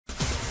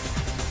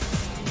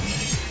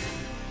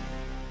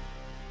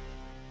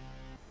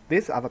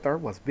This avatar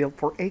was built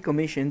for a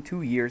commission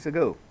 2 years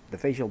ago. The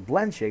facial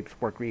blend shapes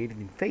were created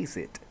in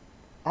FaceIT.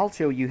 I'll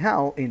show you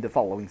how in the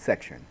following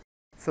section.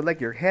 Select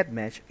your head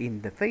mesh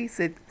in the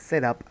FaceIT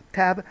Setup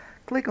tab.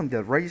 Click on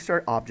the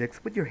Register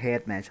Objects with your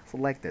head mesh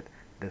selected.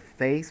 The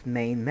Face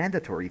Main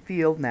Mandatory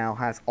field now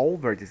has all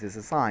vertices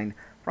assigned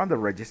from the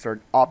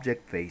Registered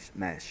Object Face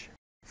Mesh.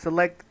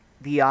 Select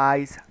the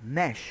Eyes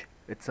Mesh.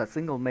 It's a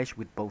single mesh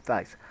with both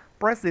eyes.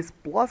 Press this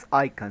plus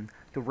icon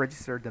to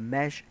register the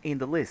mesh in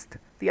the list.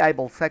 The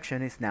eyeball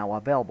section is now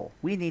available.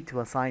 We need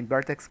to assign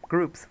vertex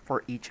groups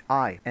for each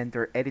eye.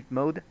 Enter Edit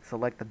Mode,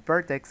 select the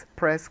vertex,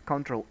 press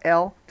Ctrl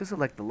L to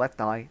select the left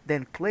eye,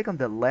 then click on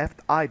the left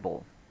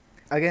eyeball.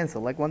 Again,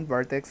 select one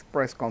vertex,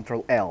 press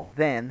Ctrl L.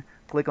 Then,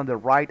 click on the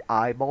right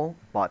eyeball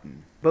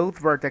button. Both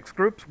vertex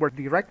groups were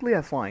directly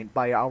assigned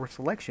by our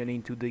selection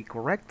into the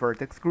correct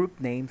vertex group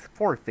names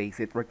for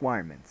FaceIT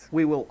requirements.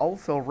 We will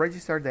also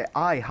register the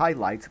eye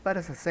highlights but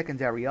as a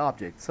secondary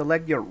object.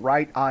 Select your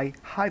right eye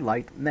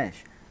highlight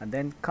mesh and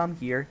then come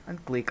here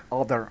and click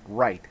Other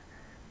Right.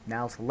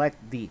 Now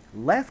select the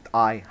left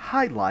eye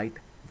highlight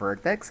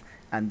vertex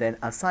and then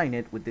assign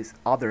it with this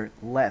Other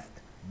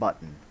Left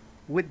button.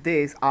 With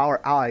this, our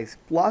eyes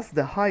plus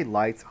the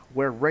highlights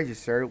were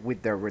registered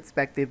with their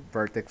respective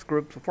vertex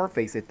groups for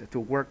FaceIT to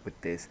work with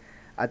this.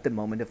 At the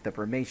moment of the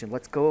formation,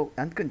 let's go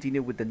and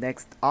continue with the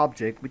next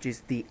object, which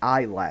is the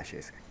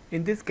eyelashes.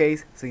 In this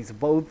case, since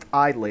both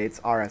eyelids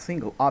are a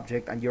single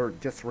object and you're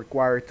just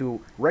required to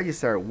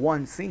register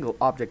one single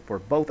object for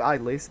both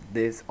eyelids,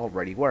 this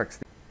already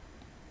works.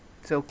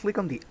 So click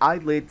on the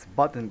eyelids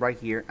button right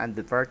here and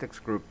the vertex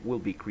group will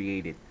be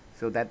created.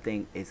 So that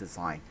thing is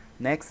assigned.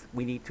 Next,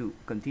 we need to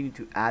continue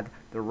to add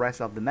the rest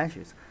of the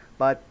meshes,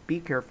 but be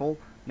careful,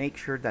 make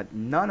sure that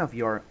none of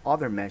your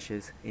other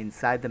meshes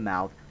inside the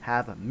mouth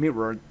have a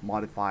mirrored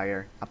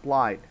modifier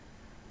applied,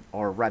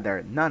 or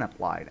rather none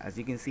applied. As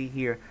you can see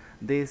here,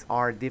 these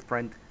are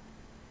different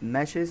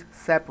meshes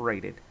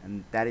separated,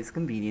 and that is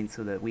convenient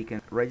so that we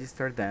can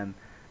register them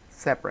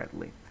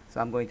separately.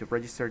 So I'm going to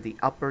register the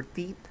upper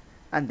teeth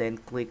and then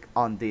click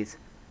on this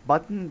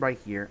button right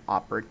here,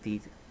 upper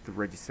teeth, to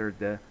register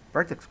the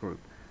vertex group.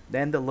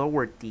 Then the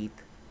lower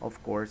teeth,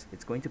 of course,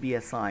 it's going to be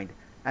assigned,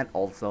 and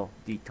also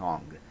the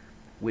tongue.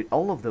 With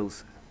all of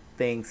those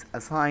things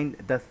assigned,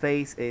 the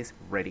face is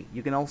ready.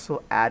 You can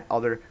also add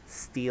other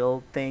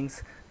steel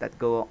things that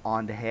go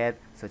on the head,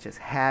 such as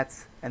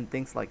hats and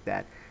things like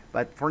that.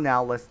 But for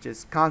now, let's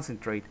just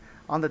concentrate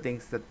on the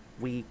things that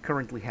we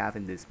currently have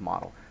in this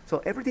model.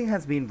 So everything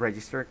has been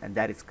registered, and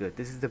that is good.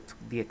 This is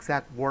the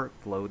exact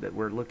workflow that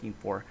we're looking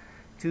for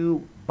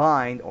to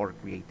bind or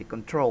create the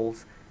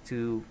controls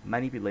to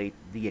manipulate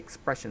the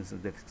expressions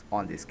of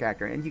on this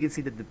character. And you can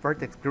see that the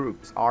vertex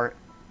groups are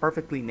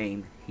perfectly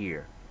named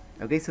here.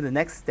 Okay, so the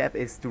next step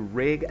is to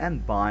rig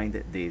and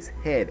bind this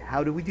head.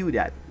 How do we do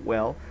that?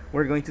 Well,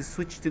 we're going to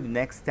switch to the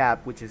next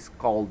tab, which is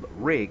called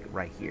Rig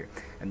right here.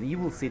 And you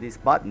will see this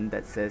button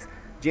that says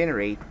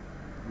Generate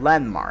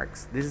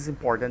Landmarks. This is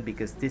important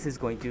because this is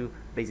going to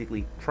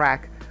basically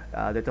track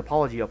the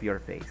topology of your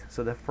face.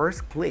 So the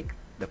first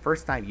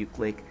time you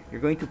click,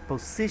 you're going to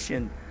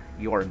position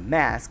your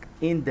mask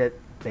in the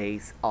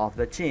base of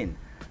the chin.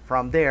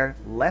 From there,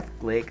 left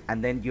click,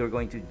 and then you're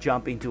going to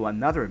jump into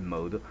another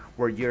mode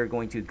where you're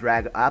going to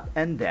drag up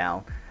and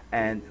down.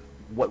 And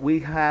what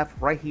we have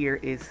right here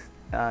is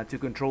to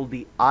control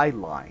the eye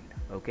line,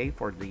 okay,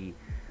 for the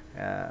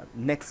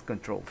next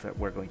controls that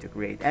we're going to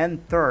create.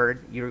 And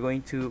third, you're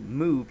going to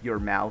move your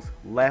mouse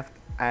left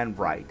and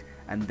right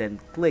and then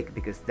click,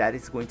 because that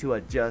is going to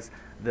adjust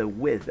the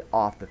width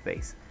of the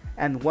face.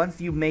 And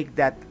once you make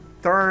that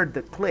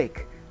third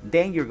click,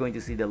 then you're going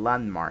to see the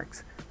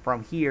landmarks.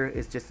 From here,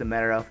 it's just a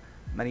matter of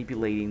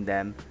manipulating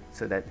them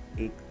so that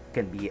it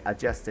can be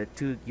adjusted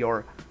to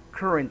your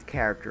current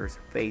character's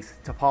face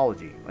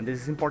topology. And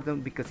this is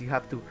important because you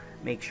have to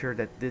make sure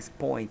that these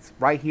points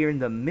right here in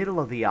the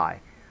middle of the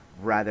eye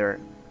rather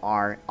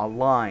are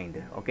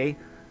aligned, okay?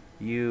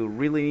 You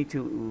really need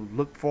to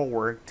look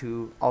forward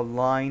to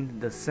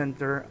align the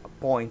center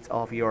points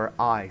of your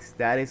eyes.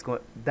 That is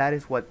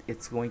what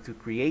it's going to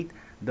create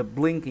the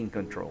blinking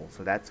control,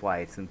 so that's why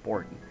it's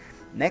important.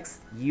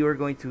 Next, you're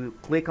going to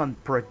click on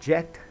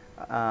Project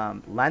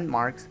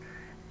Landmarks,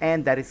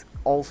 and that is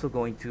also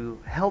going to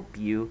help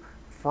you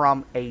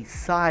from a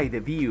side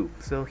view.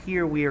 So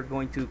here we are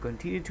going to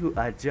continue to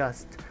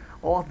adjust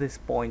all of these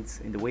points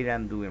in the way that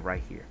I'm doing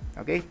right here.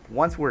 Okay,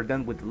 once we're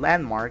done with the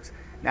landmarks,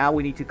 now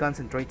we need to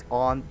concentrate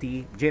on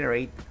the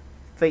Generate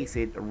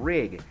FaceIT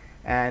Rig,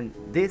 and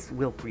this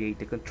will create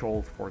the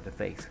controls for the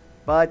face.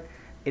 But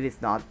it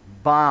is not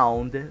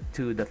bound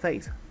to the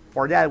face.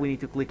 For that, we need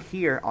to click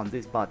here on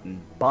this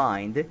button,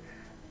 Bind,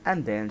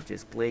 and then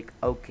just click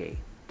OK.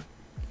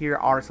 Here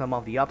are some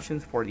of the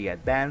options for the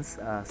advanced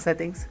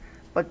settings,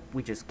 but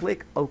we just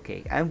click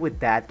OK. And with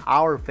that,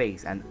 our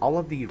face and all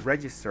of the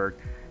registered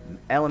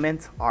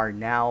elements are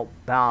now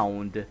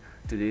bound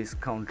to this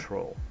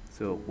control.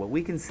 So what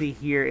we can see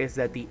here is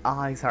that the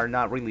eyes are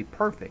not really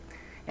perfect.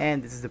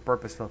 And this is the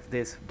purpose of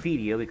this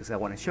video, because I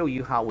want to show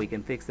you how we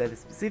can fix that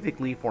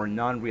specifically for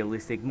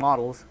non-realistic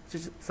models,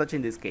 such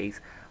in this case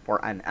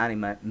for an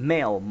anime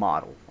male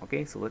model.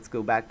 Okay, so let's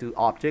go back to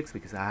objects,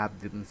 because I have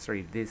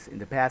demonstrated this in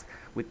the past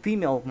with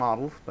female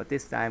models, but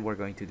this time we're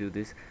going to do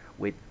this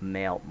with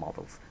male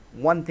models.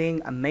 One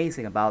thing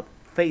amazing about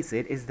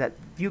FaceIT is that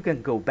you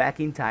can go back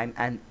in time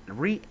and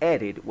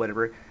re-edit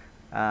whatever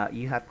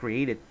you have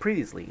created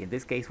previously. In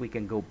this case, we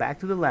can go back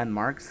to the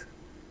landmarks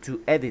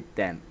to edit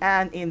them,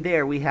 and in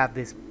there we have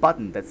this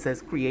button that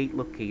says create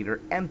locator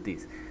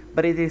empties,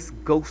 but it is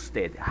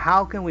ghosted.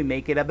 How can we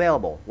make it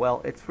available?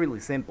 Well, it's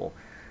really simple.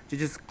 You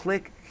just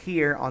click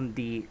here on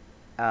the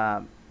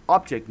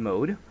object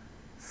mode,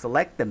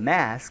 select the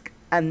mask,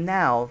 and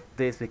now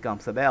this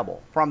becomes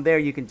available. From there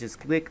you can just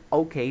click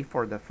OK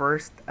for the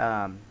first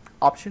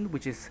option,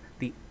 which is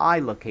the eye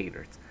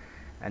locators.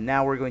 And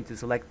now we're going to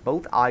select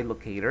both eye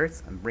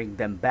locators and bring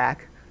them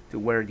back to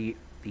where the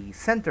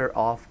center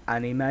of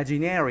an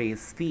imaginary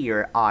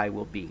sphere eye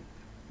will be.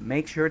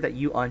 Make sure that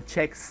you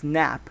uncheck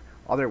snap,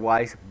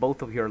 otherwise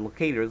both of your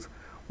locators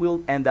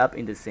will end up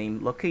in the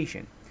same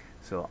location.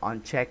 So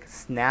uncheck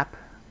snap,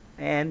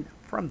 and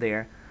from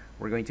there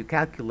we're going to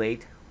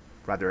calculate,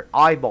 rather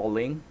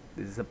eyeballing,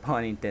 this is a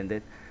pun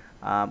intended,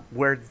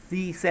 where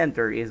the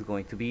center is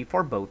going to be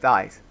for both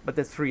eyes. But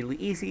that's really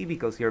easy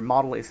because your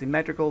model is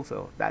symmetrical,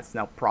 so that's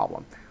no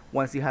problem.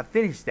 Once you have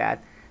finished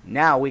that,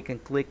 now we can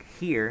click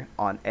here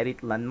on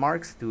edit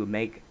landmarks to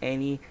make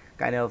any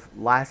kind of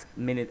last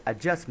minute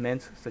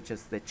adjustments, such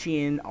as the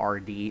chin or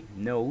the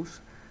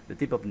nose, the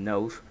tip of the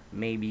nose,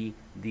 maybe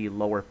the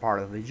lower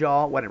part of the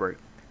jaw, whatever.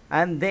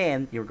 And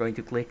then you're going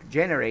to click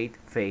generate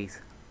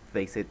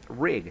FaceIT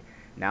rig.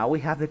 Now we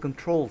have the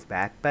controls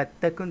back, but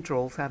the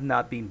controls have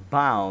not been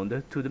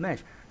bound to the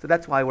mesh. So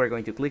that's why we're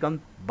going to click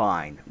on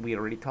bind. We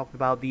already talked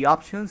about the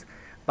options,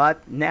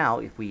 but now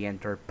if we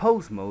enter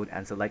pose mode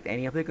and select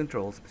any of the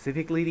controls,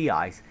 specifically the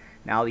eyes,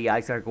 now the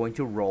eyes are going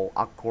to roll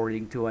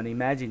according to an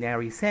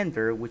imaginary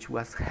center, which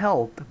was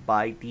helped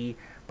by the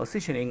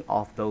positioning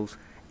of those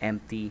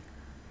empty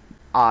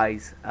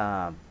eyes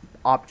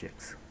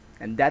objects.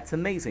 And that's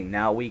amazing.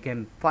 Now we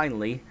can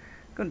finally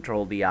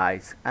control the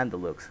eyes and the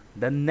looks.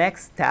 The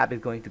next tab is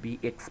going to be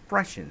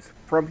expressions.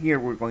 From here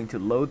we're going to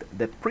load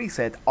the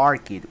preset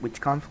ARkit, which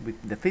comes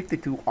with the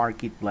 52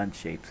 ARkit blend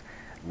shapes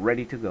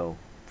ready to go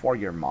for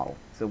your model.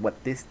 So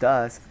what this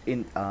does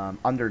in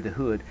under the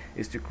hood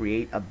is to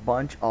create a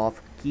bunch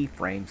of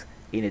keyframes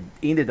in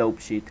the dope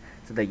sheet,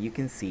 so that you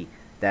can see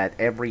that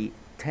every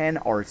 10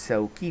 or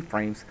so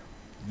keyframes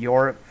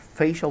your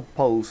facial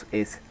pose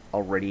is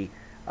already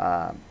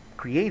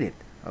created.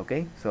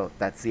 Okay, so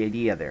that's the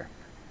idea there.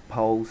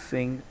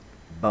 Posing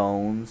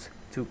bones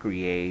to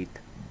create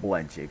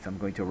blend shapes. I'm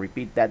going to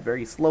repeat that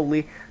very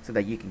slowly so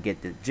that you can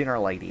get the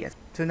general idea.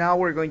 So now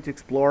we're going to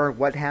explore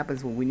what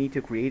happens when we need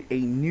to create a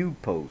new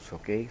pose.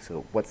 Okay,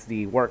 so what's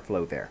the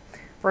workflow there?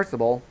 First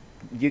of all,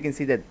 you can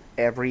see that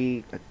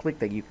every click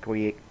that you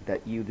create,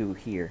 that you do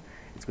here,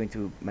 it's going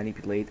to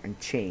manipulate and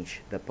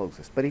change the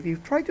poses. But if you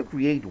try to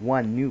create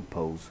one new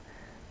pose,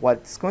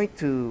 what's going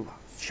to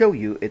show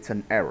you it's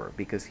an error,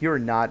 because you're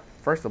not,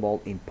 first of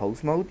all, in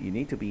pose mode. You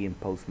need to be in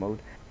pose mode.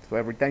 So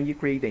every time you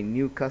create a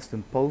new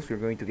custom pose, you're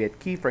going to get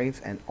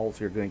keyframes, and also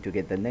you're going to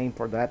get the name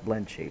for that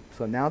blend shape.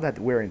 So now that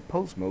we're in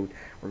pose mode,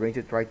 we're going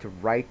to try to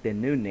write the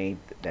new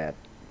name that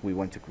we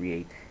want to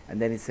create,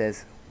 and then it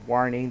says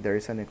warning, there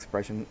is an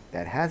expression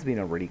that has been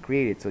already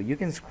created. So you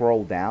can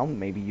scroll down,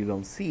 maybe you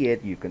don't see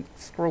it, you can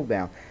scroll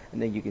down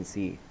and then you can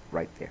see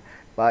right there,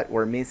 but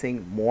we're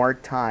missing more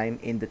time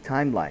in the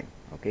timeline.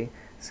 Okay,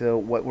 so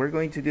what we're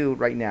going to do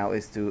right now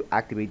is to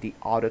activate the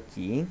auto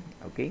keying.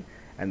 Okay,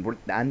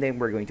 and then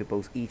we're going to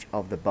pose each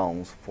of the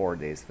bones for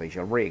this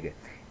facial rig,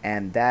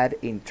 and that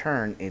in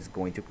turn is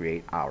going to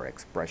create our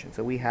expression.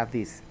 So we have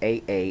this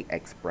AA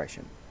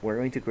expression. We're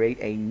going to create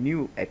a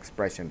new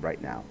expression right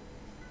now.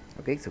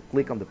 Okay, so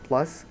click on the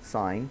plus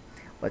sign.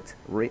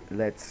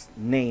 Let's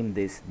name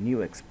this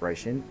new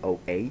expression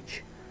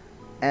OH,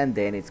 and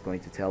then it's going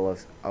to tell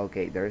us,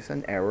 okay, there's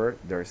an error,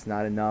 there's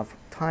not enough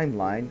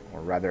timeline,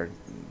 or rather,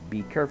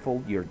 be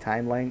careful, your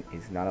timeline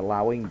is not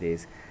allowing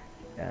these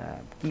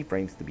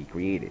keyframes to be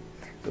created.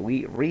 So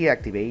we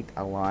reactivate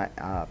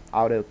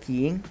auto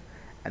keying,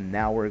 and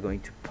now we're going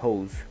to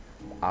pose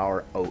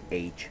our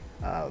OH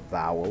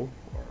vowel,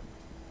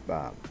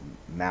 or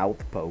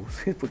mouth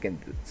pose, if we can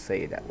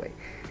say it that way.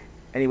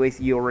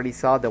 Anyways, you already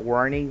saw the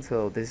warning,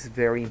 so this is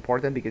very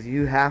important, because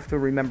you have to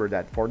remember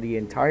that for the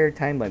entire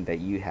timeline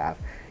that you have,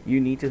 you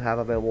need to have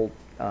available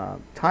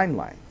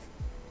timelines,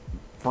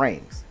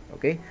 frames.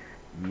 Okay,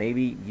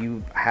 maybe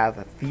you have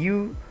a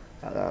few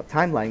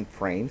timeline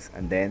frames,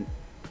 and then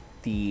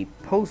the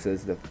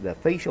poses, the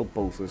facial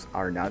poses,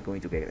 are not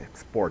going to get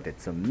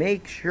exported. So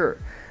make sure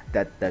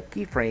that the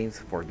keyframes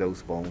for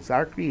those bones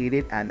are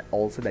created, and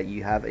also that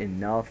you have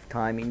enough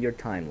time in your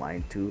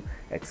timeline to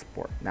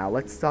export. Now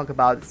let's talk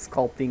about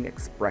sculpting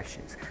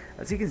expressions.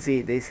 As you can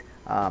see, this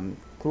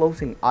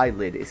closing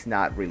eyelid is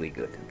not really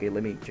good. Okay,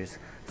 let me just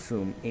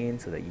zoom in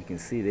so that you can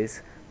see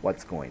this,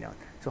 what's going on.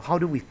 So how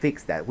do we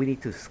fix that? We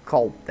need to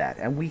sculpt that,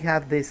 and we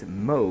have this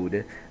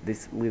mode,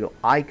 this little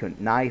icon,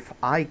 knife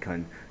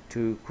icon,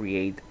 to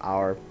create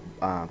our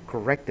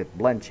corrected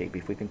blend shape,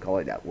 if we can call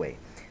it that way.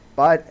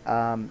 But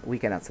we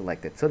cannot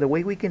select it. So the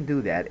way we can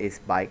do that is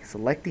by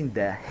selecting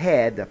the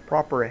head, the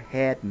proper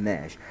head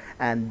mesh,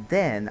 and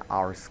then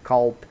our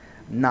sculpt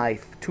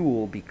knife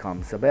tool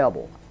becomes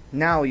available.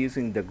 Now,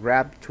 using the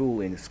grab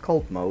tool in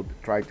sculpt mode,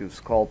 try to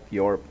sculpt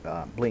your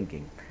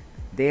blinking.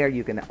 There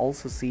you can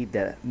also see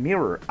the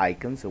mirror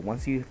icon. So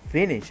once you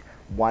finish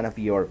one of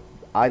your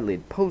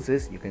eyelid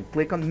poses, you can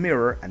click on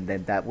mirror, and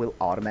then that will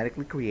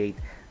automatically create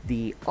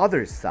the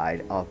other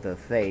side of the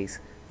face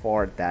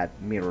for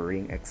that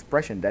mirroring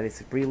expression. That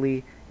is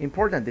really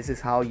important. This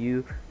is how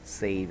you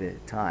save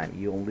time.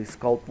 You only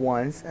sculpt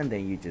once and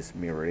then you just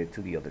mirror it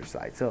to the other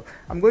side. So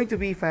I'm going to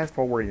be fast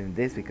forwarding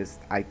this because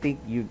I think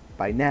you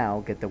by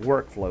now get the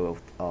workflow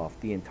of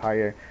the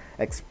entire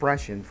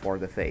expression for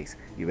the face.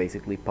 You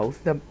basically pose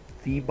the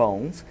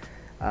bones,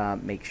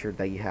 make sure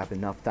that you have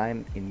enough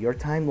time in your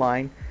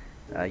timeline.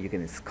 You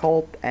can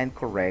sculpt and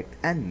correct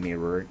and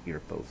mirror your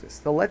poses.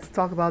 So let's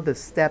talk about the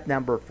step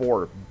number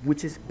 4,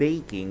 which is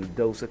baking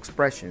those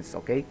expressions.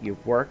 Okay, you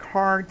work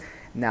hard,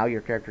 now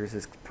your character is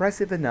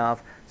expressive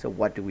enough, so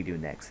what do we do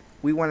next?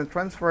 We want to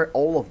transfer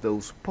all of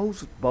those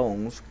posed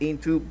bones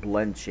into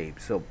blend shape.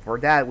 So for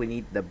that we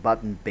need the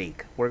button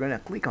bake. We're going to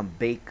click on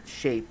bake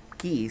shape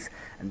keys,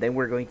 and then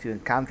we're going to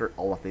encounter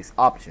all of these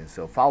options.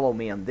 So follow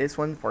me on this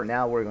one. For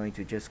now we're going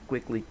to just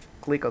quickly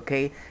click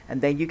OK,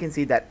 and then you can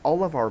see that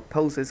all of our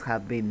poses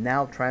have been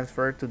now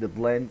transferred to the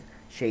blend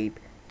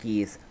shape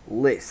keys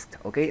list.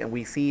 Okay, and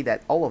we see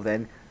that all of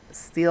them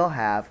still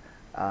have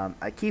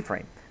a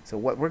keyframe. So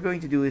what we're going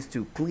to do is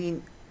to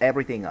clean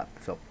everything up.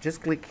 So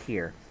just click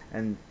here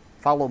and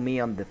follow me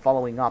on the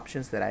following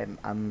options that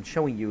I'm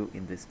showing you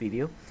in this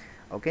video.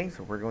 Okay,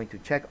 so we're going to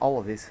check all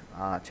of these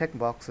check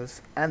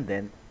boxes and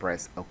then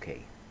press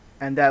OK.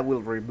 And that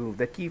will remove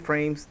the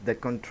keyframes. The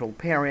control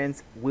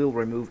parents will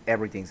remove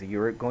everything. So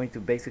you're going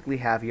to basically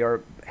have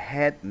your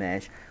head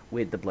mesh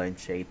with the blend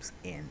shapes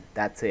in.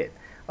 That's it.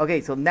 Okay,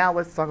 so now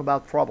let's talk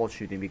about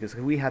troubleshooting, because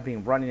we have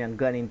been running and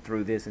gunning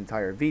through this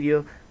entire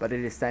video, but it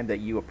is time that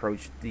you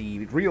approach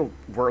the real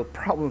world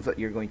problems that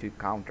you're going to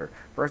encounter.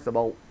 First of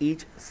all,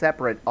 each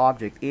separate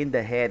object in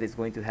the head is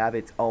going to have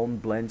its own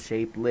blend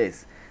shape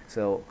list.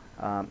 So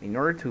in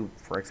order to,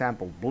 for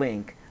example,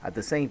 blink at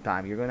the same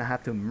time, you're going to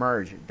have to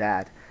merge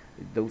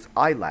those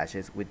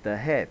eyelashes with the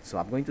head. So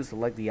I'm going to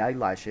select the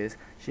eyelashes,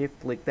 shift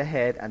click the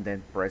head, and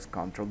then press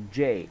Ctrl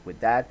J.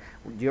 With that,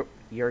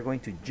 you're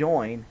going to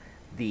join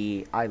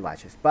the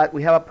eyelashes. But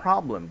we have a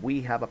problem.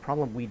 We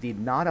did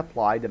not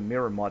apply the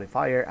mirror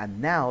modifier,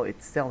 and now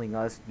it's telling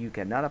us you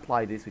cannot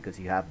apply this because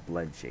you have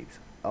blend shapes.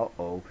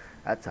 Uh-oh,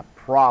 that's a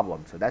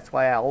problem. So that's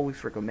why I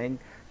always recommend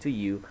to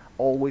you,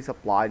 always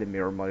apply the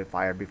mirror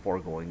modifier before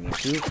going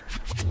into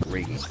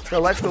rigging. So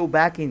let's go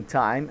back in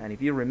time, and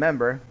if you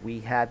remember,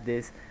 we had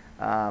this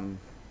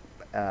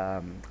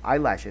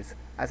eyelashes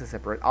as a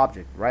separate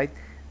object, right?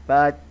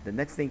 But the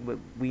next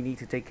thing we need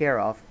to take care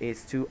of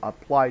is to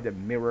apply the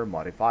mirror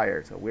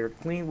modifier. So we're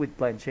clean with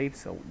blend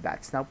shapes, so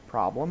that's no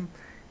problem.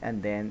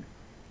 And then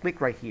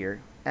click right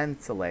here and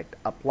select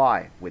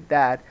apply. With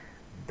that,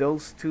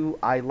 those two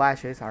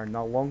eyelashes are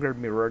no longer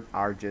mirrored,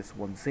 are just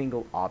one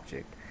single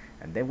object.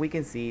 And then we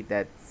can see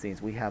that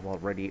since we have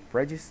already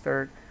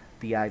registered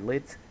the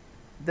eyelids,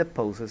 the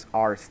poses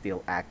are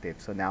still active.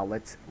 So now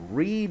let's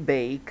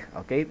rebake.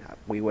 Okay,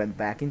 we went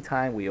back in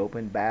time, we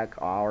opened back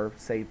our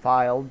save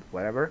file,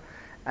 whatever,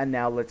 and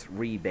now let's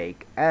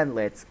rebake, and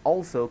let's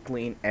also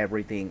clean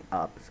everything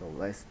up. So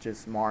let's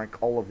just mark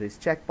all of these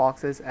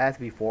checkboxes as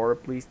before.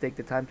 Please take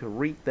the time to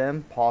read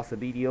them, pause the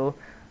video,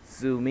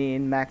 zoom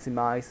in,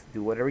 maximize,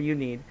 do whatever you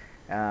need,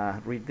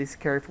 read this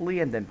carefully,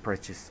 and then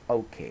press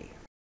OK.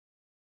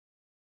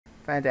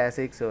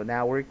 Fantastic. So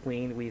now we're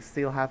clean. We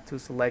still have to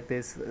select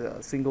this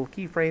single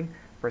keyframe,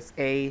 press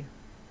A,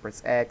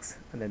 press X,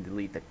 and then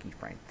delete the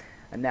keyframe.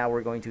 And now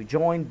we're going to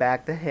join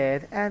back the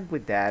head, and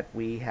with that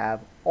we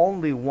have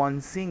only one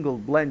single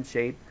blend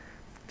shape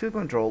to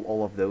control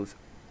all of those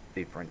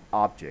different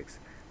objects.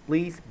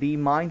 Please be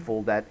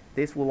mindful that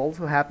this will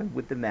also happen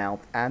with the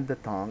mouth and the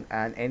tongue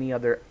and any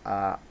other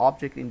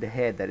object in the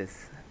head that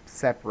is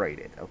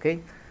separated.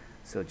 Okay,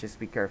 so just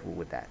be careful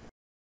with that.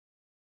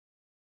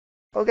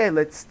 Okay,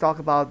 let's talk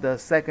about the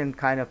second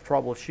kind of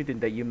troubleshooting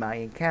that you might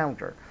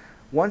encounter.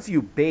 Once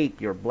you bake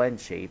your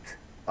blend shapes,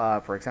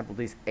 for example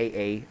this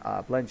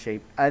AA blend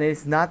shape, and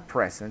it's not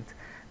present,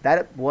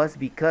 that was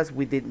because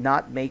we did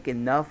not make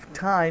enough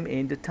time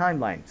in the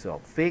timeline. So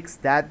fix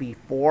that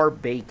before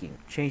baking.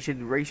 Change the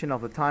duration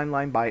of the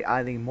timeline by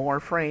adding more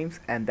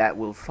frames, and that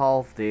will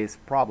solve this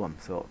problem.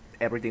 So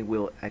everything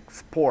will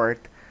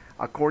export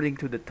according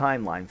to the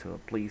timeline,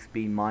 so please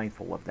be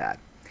mindful of that.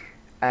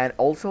 And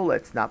also,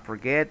 let's not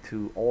forget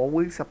to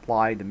always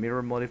apply the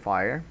mirror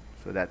modifier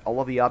so that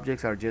all of the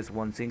objects are just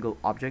one single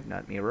object,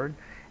 not mirrored.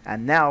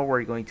 And now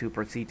we're going to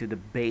proceed to the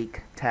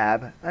Bake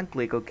tab and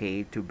click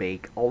OK to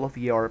bake all of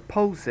your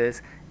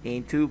poses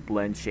into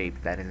blend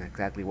shapes. That is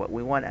exactly what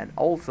we want. And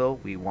also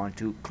we want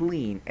to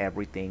clean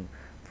everything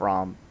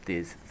from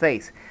this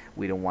face.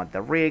 We don't want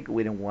the rig,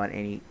 we don't want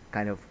any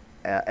kind of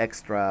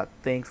extra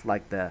things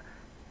like the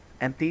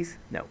empties.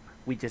 No,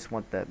 we just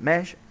want the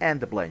mesh and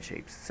the blend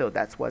shapes. So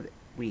that's what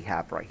we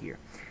have right here.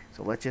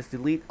 So let's just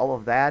delete all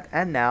of that,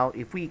 and now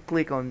if we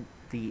click on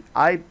the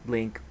eye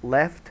blink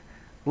left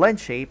blend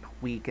shape,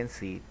 we can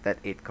see that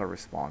it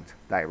corresponds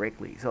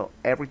directly. So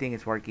everything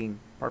is working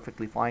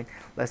perfectly fine.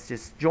 Let's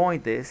just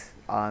join this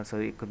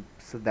so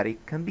that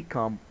it can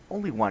become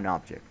only one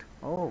object.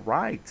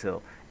 Alright,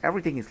 so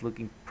everything is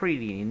looking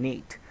pretty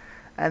neat.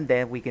 And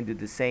then we can do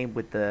the same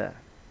with the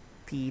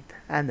teeth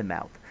and the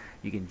mouth.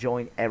 You can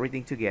join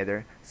everything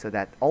together so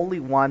that only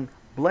one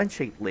blend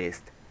shape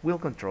list will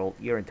control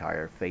your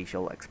entire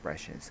facial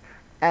expressions.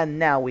 And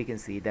now we can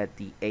see that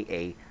the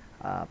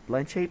AA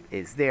blend shape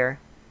is there,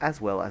 as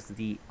well as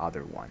the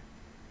other one.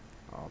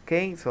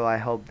 Okay, so I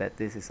hope that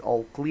this is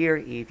all clear.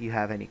 If you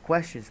have any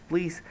questions,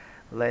 please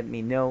let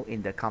me know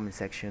in the comment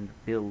section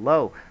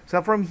below.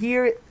 So from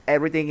here,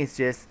 everything is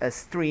just a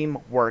stream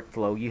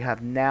workflow. You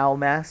have now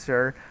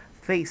mastered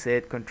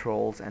FaceIT,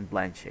 controls, and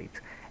blend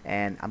shapes.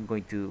 And I'm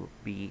going to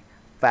be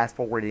fast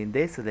forwarding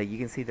this so that you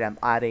can see that I'm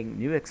adding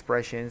new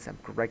expressions. I'm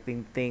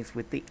correcting things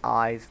with the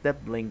eyes, the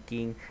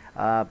blinking,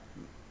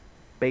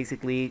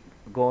 basically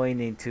going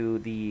into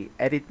the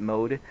edit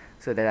mode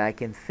so that I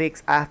can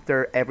fix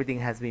after everything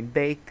has been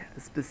baked,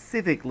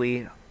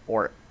 specifically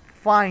or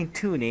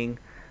fine-tuning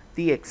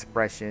the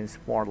expressions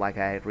more like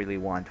I really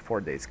want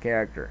for this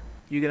character.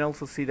 You can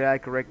also see that I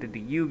corrected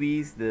the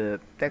UVs, the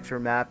texture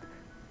map,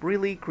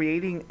 really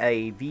creating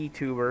a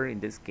VTuber in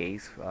this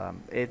case.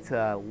 It's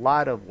a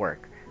lot of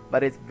work,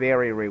 but it's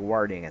very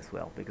rewarding as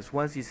well, because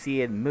once you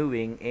see it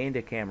moving in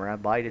the camera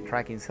by the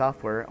tracking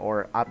software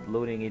or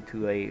uploading it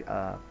to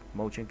a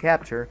motion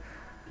capture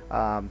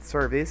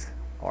service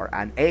or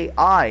an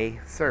AI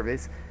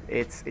service,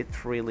 it's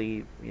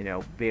really, you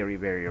know, very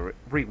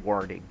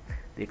rewarding.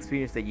 The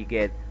experience that you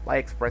get by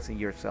expressing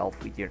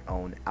yourself with your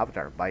own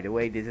avatar. By the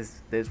way,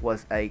 this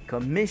was a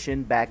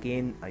commission back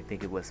in, I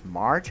think it was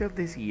March of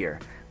this year,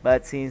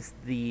 but since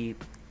the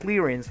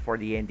clearance for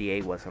the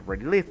NDA was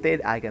already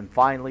lifted, I can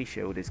finally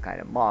show this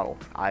kind of model.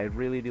 I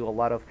really do a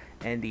lot of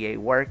NDA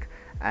work,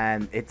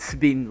 and it's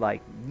been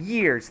like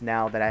years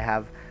now that I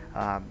have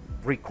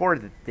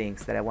recorded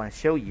things that I want to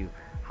show you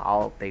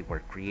how they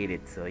were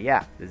created. So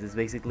yeah, this is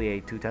basically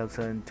a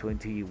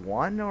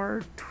 2021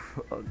 or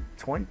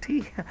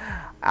 20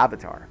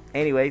 avatar.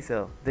 Anyway,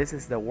 so this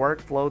is the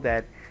workflow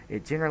that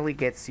it generally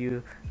gets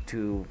you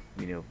to,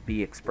 you know,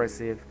 be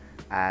expressive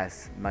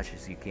as much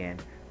as you can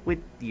with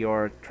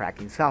your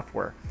tracking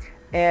software.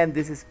 And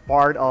this is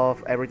part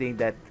of everything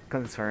that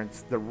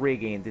concerns the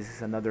rigging. This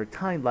is another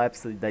time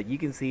lapse so that you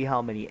can see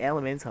how many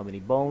elements, how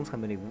many bones, how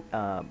many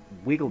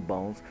wiggle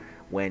bones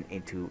went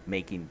into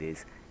making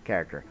this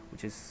character,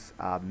 which is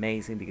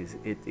amazing because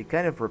it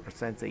kind of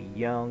represents a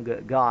young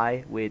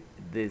guy with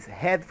these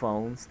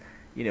headphones,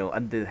 you know,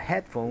 and the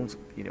headphones,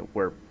 you know,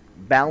 were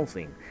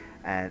bouncing.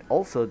 And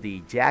also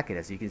the jacket,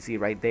 as you can see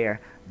right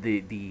there,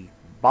 the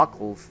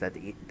buckles that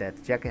the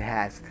jacket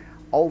has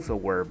also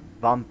were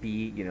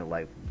bumpy, you know,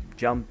 like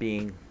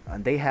jumping,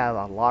 and they have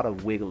a lot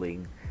of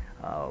wiggling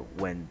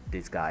when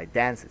this guy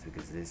dances,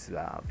 because this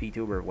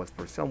VTuber was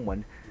for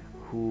someone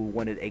who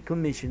wanted a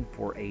commission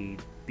for a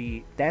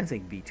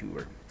dancing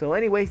VTuber. So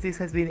anyways, this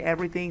has been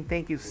everything.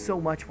 Thank you so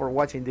much for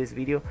watching this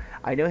video.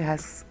 I know it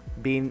has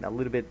been a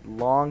little bit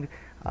long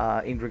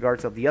in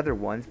regards of the other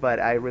ones, but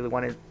I really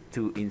wanted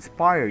to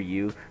inspire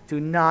you to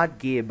not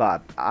give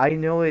up. I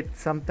know it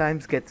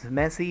sometimes gets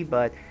messy,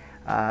 but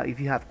if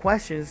you have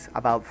questions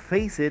about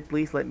FaceIT,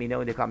 please let me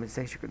know in the comment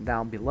section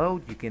down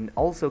below. You can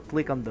also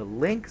click on the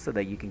link so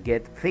that you can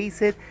get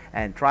FaceIT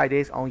and try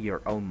this on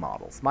your own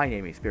models. My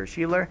name is Pierre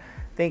Schiller.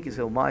 Thank you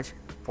so much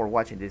for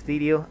watching this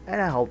video,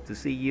 and I hope to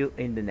see you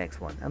in the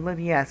next one. And let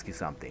me ask you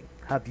something.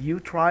 Have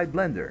you tried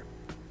Blender?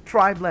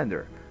 Try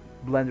Blender.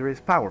 Blender is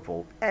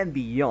powerful and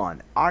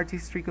beyond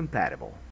artistry compatible.